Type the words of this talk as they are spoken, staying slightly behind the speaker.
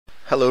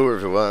Hello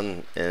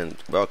everyone and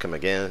welcome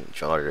again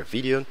to another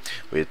video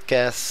with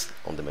Cass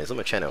on the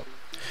Maizuma channel.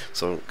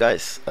 So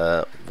guys,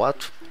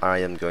 what I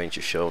am going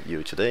to show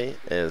you today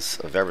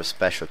is a very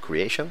special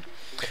creation,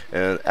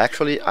 and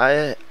actually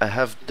I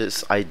have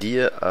this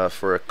idea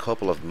for a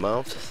couple of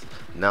months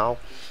now,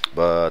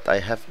 but I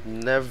have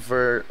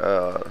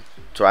never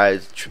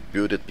tried to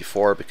build it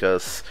before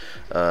because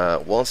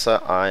once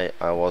I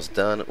was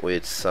done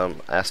with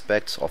some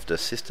aspects of the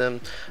system,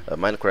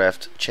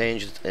 Minecraft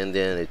changed and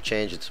then it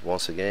changed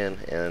once again,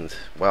 and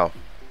well,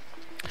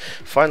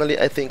 finally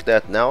I think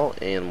that now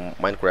in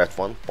Minecraft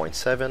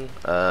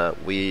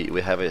 1.7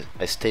 we have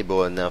a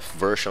stable enough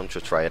version to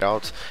try it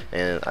out,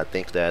 and I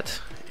think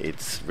that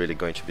it's really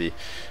going to be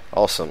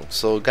awesome.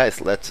 So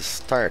guys, let's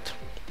start.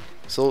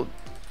 So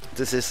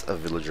this is a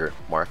villager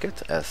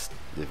market, as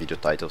the video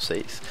title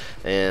says,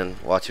 and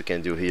what you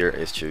can do here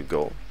is to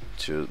go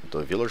to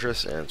the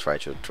villagers and try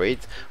to trade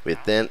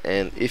with them,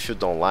 and if you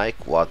don't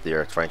like what they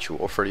are trying to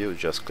offer you,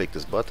 just click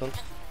this button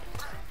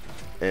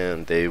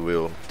and they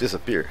will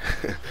disappear.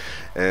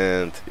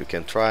 And you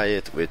can try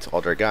it with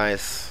other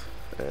guys,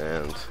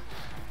 and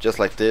just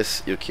like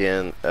this you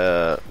can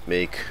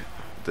make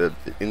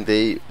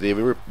they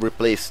will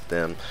replace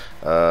them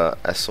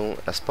as soon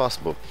as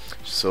possible.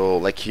 So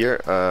like here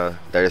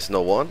there is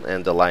no one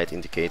and the light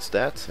indicates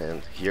that,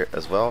 and here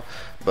as well,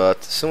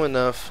 but soon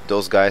enough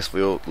those guys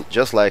will,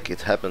 just like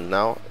it happened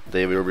now,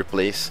 they will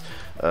replace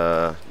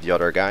the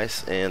other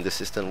guys and the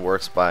system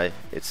works by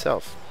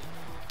itself.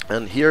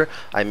 And here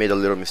I made a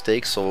little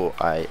mistake, so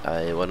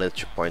I wanted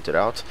to point it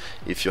out.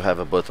 If you have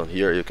a button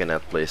here, you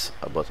cannot place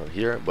a button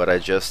here, but I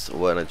just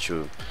wanted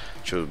to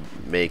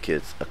make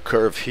it a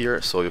curve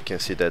here, so you can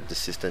see that the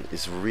system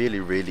is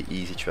really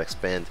easy to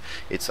expand.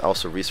 It's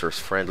also resource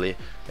friendly.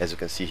 As you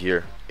can see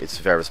here, it's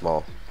very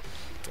small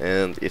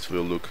and it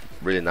will look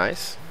really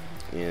nice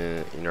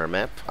in our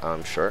map,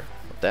 I'm sure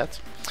of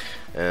that.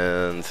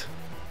 And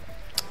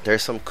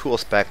there's some cool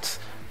aspects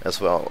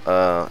as well,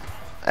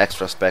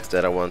 extra aspects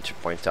that I want to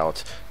point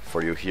out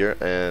for you here,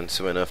 and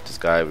soon enough this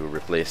guy will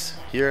replace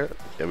here,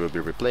 it will be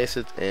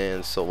replaced,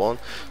 and so on.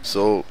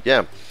 So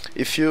yeah,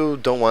 if you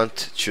don't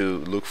want to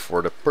look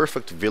for the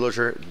perfect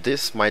villager,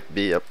 this might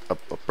be a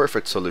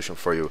perfect solution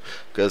for you,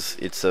 because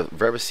it's a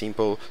very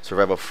simple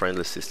survival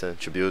friendly system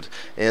to build,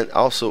 and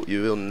also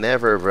you will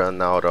never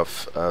run out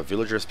of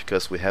villagers,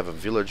 because we have a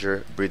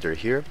villager breeder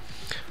here.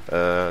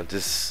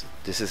 This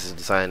is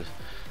designed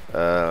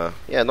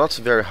yeah, not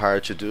very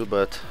hard to do,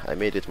 but I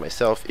made it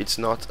myself. It's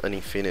not an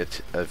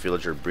infinite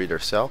villager breeder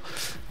cell,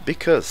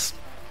 because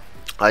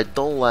I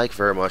don't like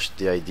very much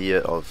the idea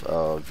of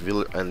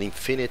an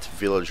infinite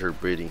villager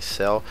breeding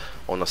cell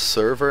on a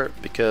server,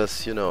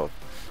 because you know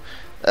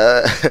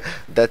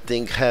that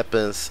thing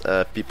happens,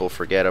 people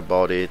forget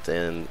about it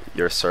and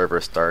your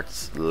server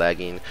starts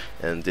lagging,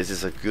 and this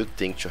is a good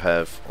thing to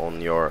have on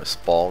your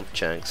spawn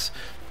chunks,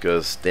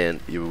 because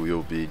then you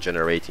will be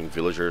generating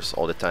villagers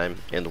all the time.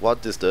 And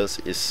what this does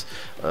is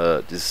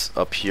this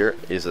up here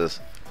is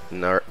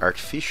an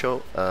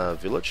artificial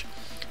village,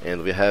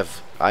 and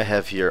I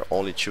have here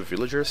only 2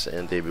 villagers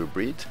and they will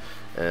breed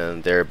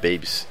and their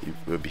babies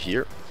will be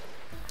here.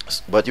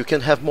 But you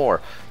can have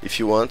more if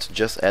you want.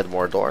 Just add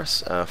more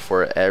doors.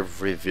 For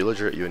every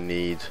villager you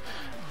need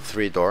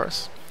 3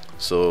 doors.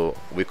 So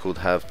we could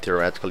have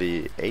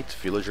theoretically 8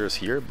 villagers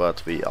here,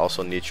 but we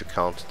also need to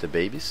count the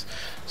babies.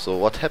 So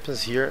what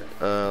happens here,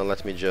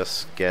 let me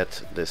just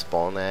get the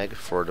spawn egg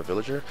for the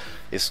villager,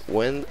 is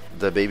when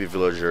the baby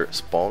villager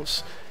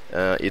spawns,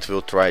 it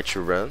will try to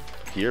run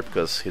here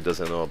because he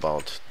doesn't know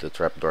about the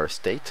trapdoor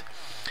state.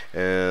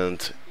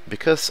 And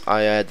because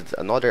I added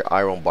another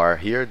iron bar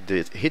here,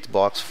 the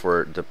hitbox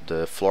for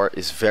the floor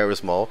is very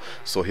small,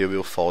 so he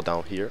will fall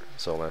down here.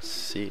 So let's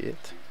see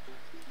it.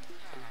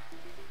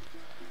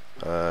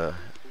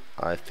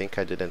 I think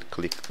I didn't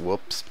click,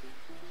 whoops,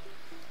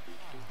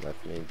 let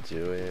me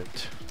do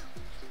it.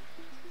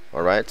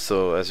 Alright,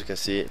 so as you can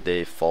see,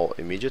 they fall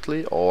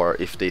immediately, or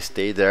if they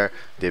stay there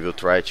they will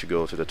try to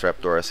go to the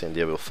trapdoors and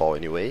they will fall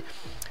anyway.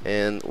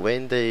 And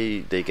when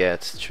they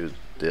get to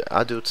the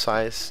adult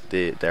size,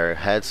 their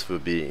heads will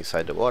be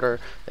inside the water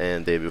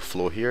and they will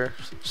flow here.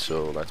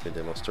 So let me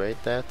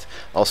demonstrate that.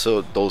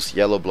 Also those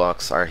yellow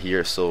blocks are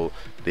here, so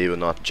they will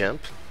not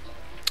jump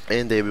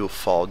and they will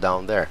fall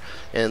down there.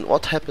 And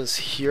what happens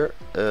here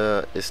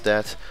is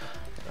that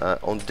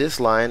on this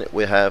line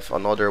we have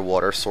another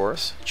water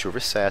source to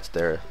reset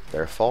their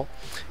fall,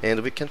 and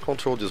we can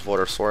control this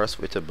water source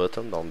with a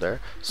button down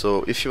there.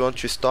 So if you want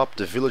to stop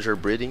the villager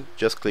breeding,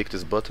 just click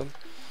this button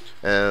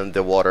and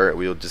the water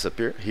will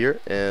disappear here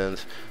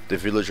and the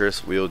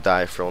villagers will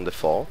die from the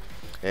fall.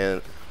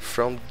 And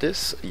from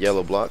this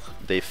yellow block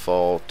they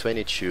fall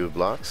 22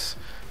 blocks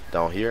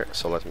down here.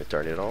 So let me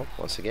turn it on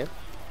once again,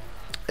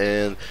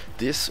 and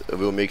this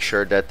will make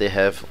sure that they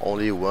have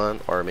only 1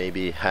 or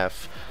maybe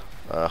half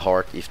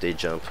heart if they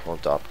jump on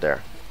top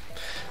there.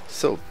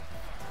 So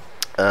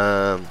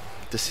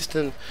the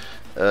system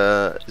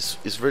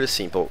is really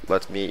simple.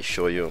 Let me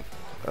show you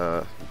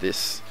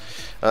this.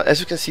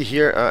 As you can see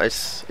here,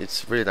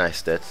 it's really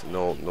nice that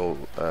no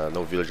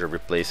villager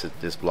replaces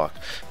this block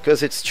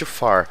because it's too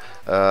far.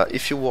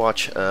 If you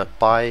watch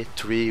Pi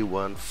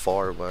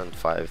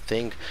 31415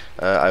 thing,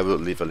 I will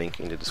leave a link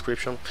in the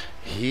description.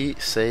 He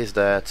says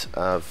that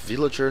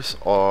villagers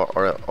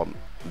or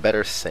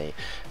better say,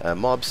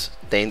 mobs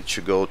tend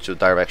to go to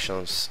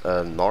directions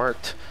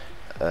north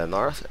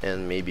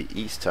and maybe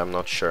east. I'm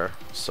not sure.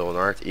 So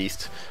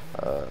northeast.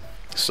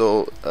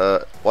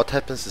 What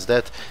happens is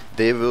that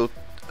they will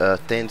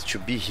tend to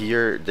be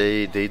here.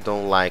 They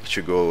don't like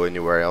to go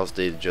anywhere else.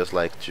 They just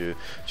like to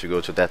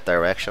go to that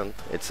direction.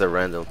 It's a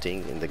random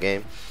thing in the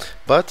game,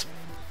 but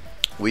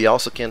we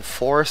also can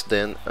force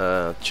them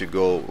to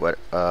go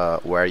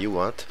where you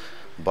want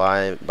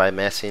by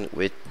messing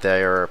with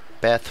their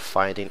path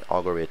finding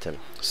algorithm.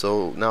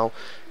 So now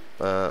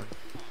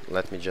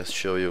let me just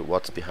show you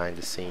what's behind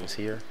the scenes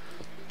here.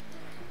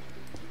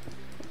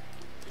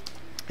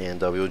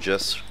 And I will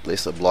just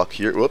place a block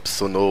here. Whoops,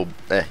 so no,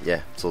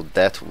 yeah, so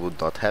that would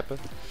not happen.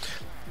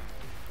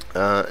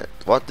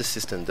 What the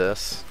system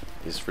does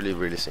is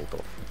really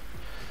simple.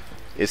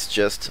 It's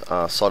just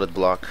a solid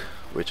block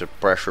with a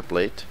pressure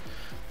plate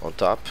on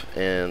top,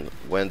 and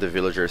when the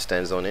villager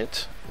stands on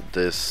it,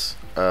 this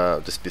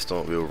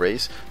piston will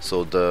raise,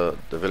 so the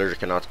villager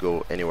cannot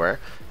go anywhere,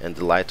 and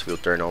the light will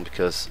turn on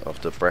because of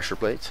the pressure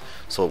plate.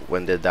 So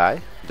when they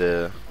die,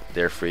 they're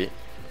free.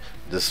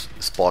 This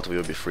spot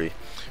will be free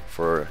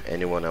for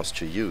anyone else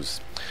to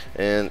use.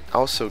 And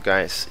also,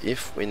 guys,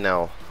 if we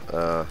now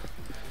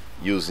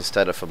use,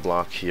 instead of a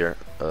block here,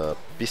 a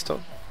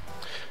piston,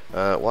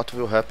 what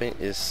will happen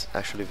is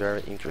actually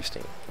very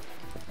interesting,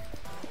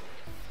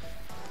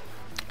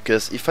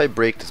 because if I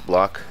break this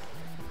block,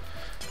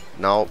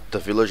 now the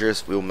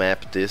villagers will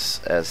map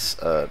this as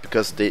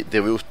because they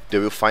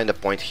will find a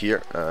point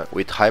here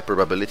with high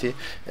probability,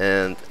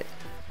 and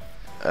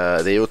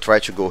they will try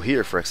to go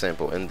here, for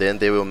example, and then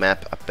they will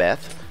map a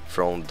path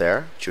from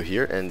there to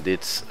here, and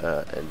it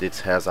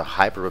has a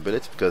high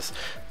probability because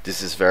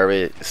this is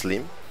very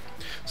slim.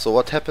 So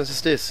what happens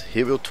is this: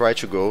 he will try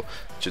to go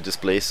to this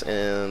place,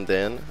 and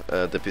then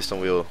the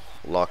piston will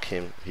lock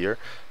him here.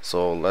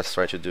 So let's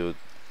try to do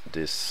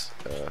this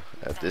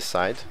at this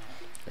side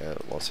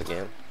once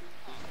again.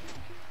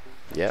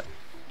 Yeah,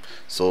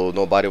 so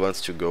nobody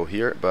wants to go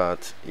here,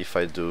 but if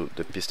I do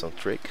the piston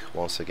trick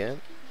once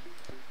again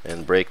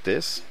and break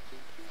this,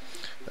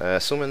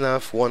 soon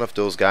enough one of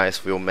those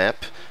guys will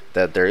map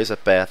that there is a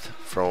path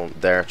from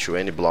there to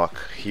any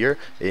block here,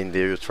 and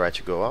they will try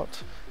to go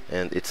out,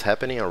 and it's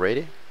happening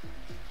already.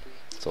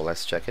 So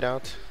let's check it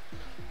out,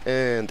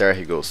 and there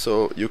he goes.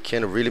 So you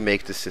can really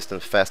make the system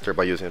faster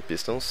by using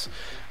pistons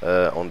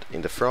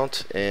in the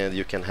front, and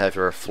you can have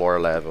your floor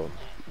level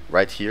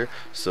right here,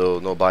 so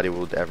nobody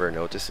would ever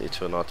notice. It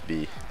will not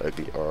be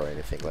ugly or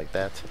anything like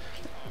that.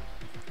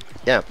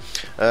 Yeah,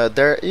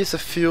 there is a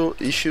few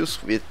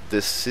issues with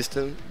this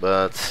system,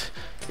 but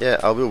yeah,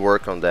 I will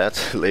work on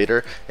that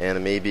later,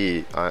 and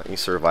maybe in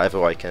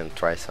survival I can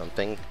try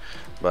something,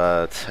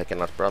 but I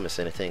cannot promise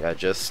anything. I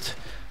just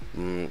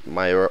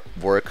my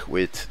work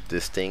with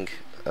this thing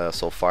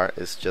so far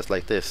is just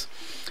like this.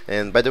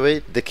 And by the way,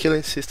 the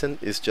killing system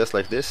is just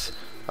like this: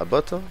 a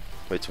button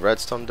with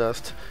redstone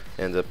dust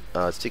and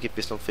a sticky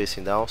piston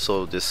facing down,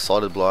 so this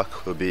solid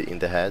block will be in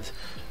the head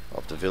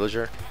of the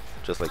villager,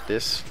 just like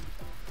this,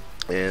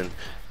 and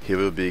he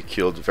will be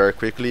killed very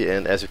quickly.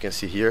 And as you can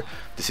see here,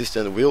 the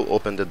system will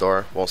open the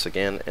door once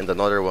again, and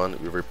another one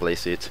will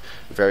replace it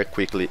very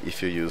quickly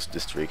if you use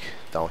this trick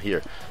down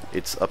here.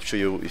 It's up to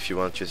you if you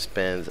want to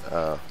spend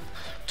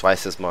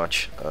twice as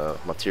much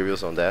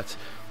materials on that.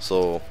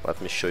 So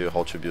let me show you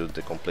how to build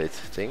the complete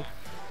thing.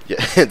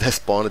 Yeah, that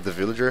spawned the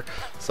villager.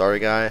 Sorry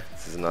guy,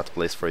 this is not the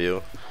place for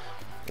you.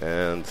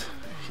 And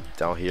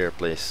down here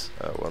place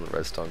one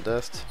redstone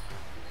dust,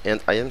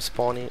 and I am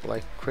spawning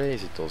like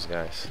crazy those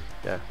guys.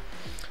 Yeah,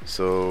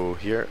 so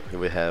here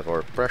we have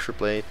our pressure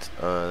plate.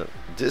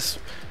 This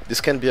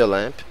can be a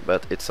lamp,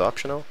 but it's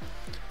optional,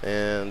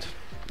 and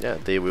yeah,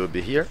 they will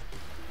be here.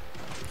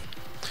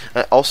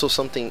 Also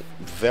something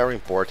very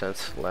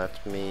important,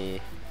 let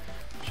me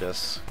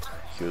just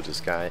kill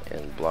this guy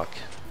and block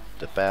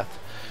the path.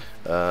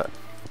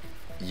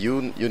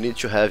 You need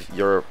to have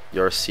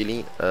your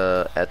ceiling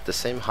at the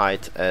same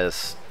height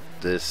as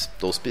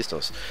those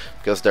pistons,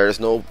 because there is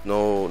no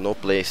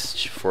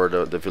place for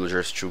the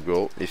villagers to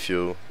go if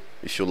you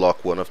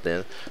lock one of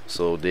them.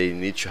 So they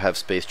need to have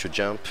space to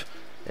jump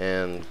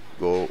and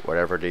go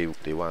wherever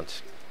they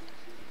want.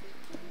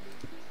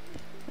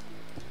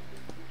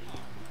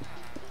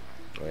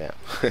 Oh yeah.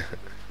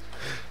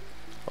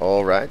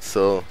 Alright,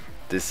 so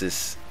this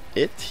is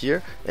it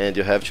here, and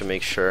you have to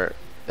make sure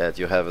that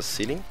you have a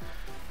ceiling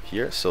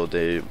here so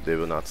they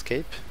will not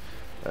escape.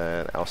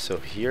 And also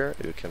here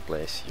you can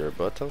place your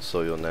button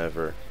so you'll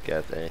never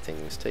get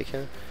anything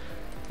mistaken.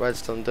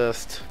 Redstone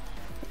dust,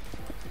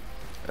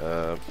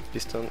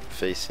 piston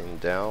facing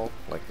down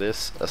like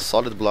this, a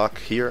solid block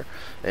here,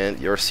 and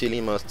your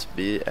ceiling must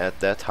be at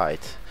that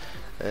height,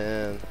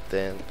 and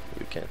then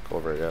you can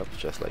cover it up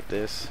just like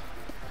this.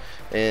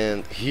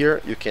 and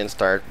here you can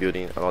start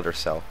building another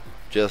cell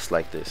just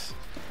like this.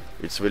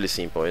 It's really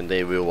simple, and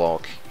they will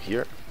walk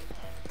here.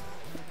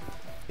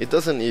 It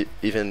doesn't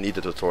even need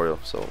a tutorial,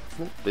 so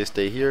they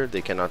stay here,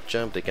 they cannot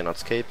jump, they cannot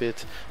escape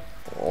it,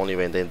 only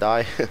when they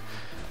die.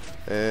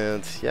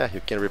 And yeah, you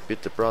can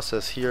repeat the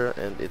process here,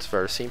 and it's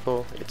very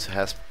simple. It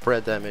has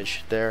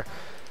pre-damage there,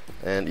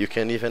 and you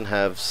can even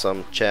have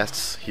some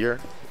chests here.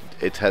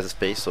 It has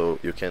space, so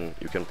you can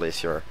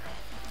place your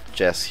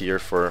chests here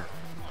for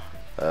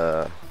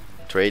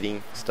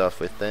trading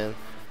stuff with them.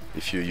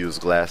 If you use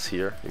glass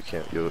here,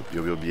 you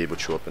will be able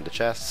to open the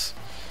chests.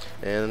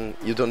 And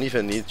you don't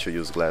even need to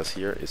use glass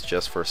here, it's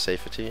just for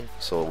safety,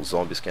 so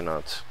zombies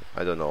cannot,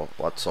 I don't know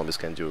what zombies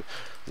can do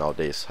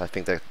nowadays. I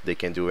think that they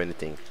can do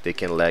anything, they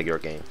can lag your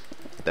game,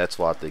 that's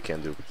what they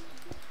can do.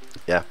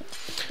 Yeah,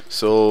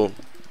 so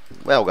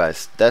well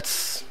guys,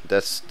 that's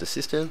the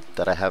system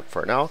that I have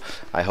for now.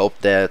 I hope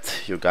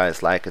that you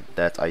guys like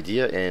that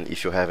idea, and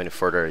if you have any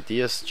further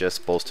ideas,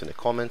 just post in the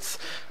comments.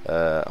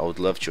 I would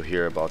love to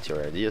hear about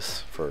your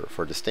ideas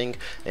for this thing.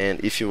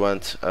 And if you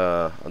want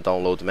a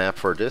download map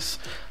for this,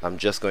 I'm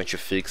just going to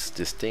fix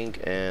this thing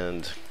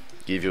and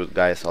give you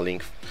guys a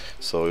link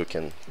so you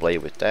can play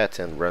with that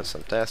and run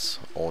some tests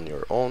on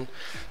your own,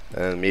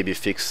 and maybe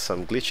fix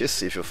some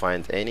glitches if you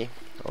find any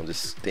on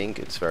this thing.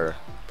 It's very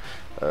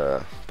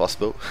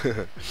possible.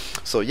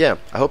 So yeah,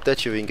 I hope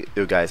that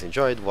you guys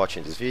enjoyed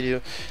watching this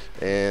video,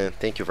 and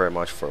thank you very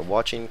much for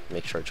watching.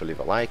 Make sure to leave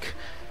a like,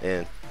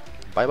 and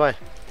bye bye.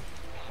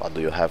 What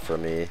do you have for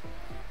me?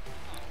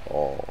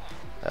 Oh,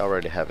 I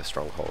already have a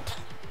stronghold.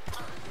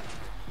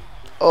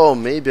 Oh,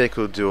 maybe I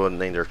could do an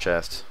ender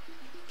chest.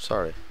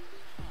 Sorry.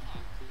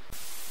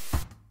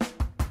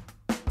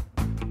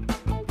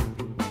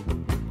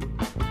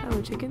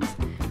 Hello, chickens.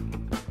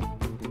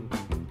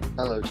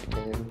 Hello,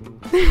 chicken.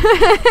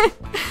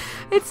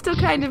 It's still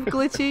kind of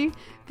glitchy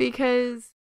because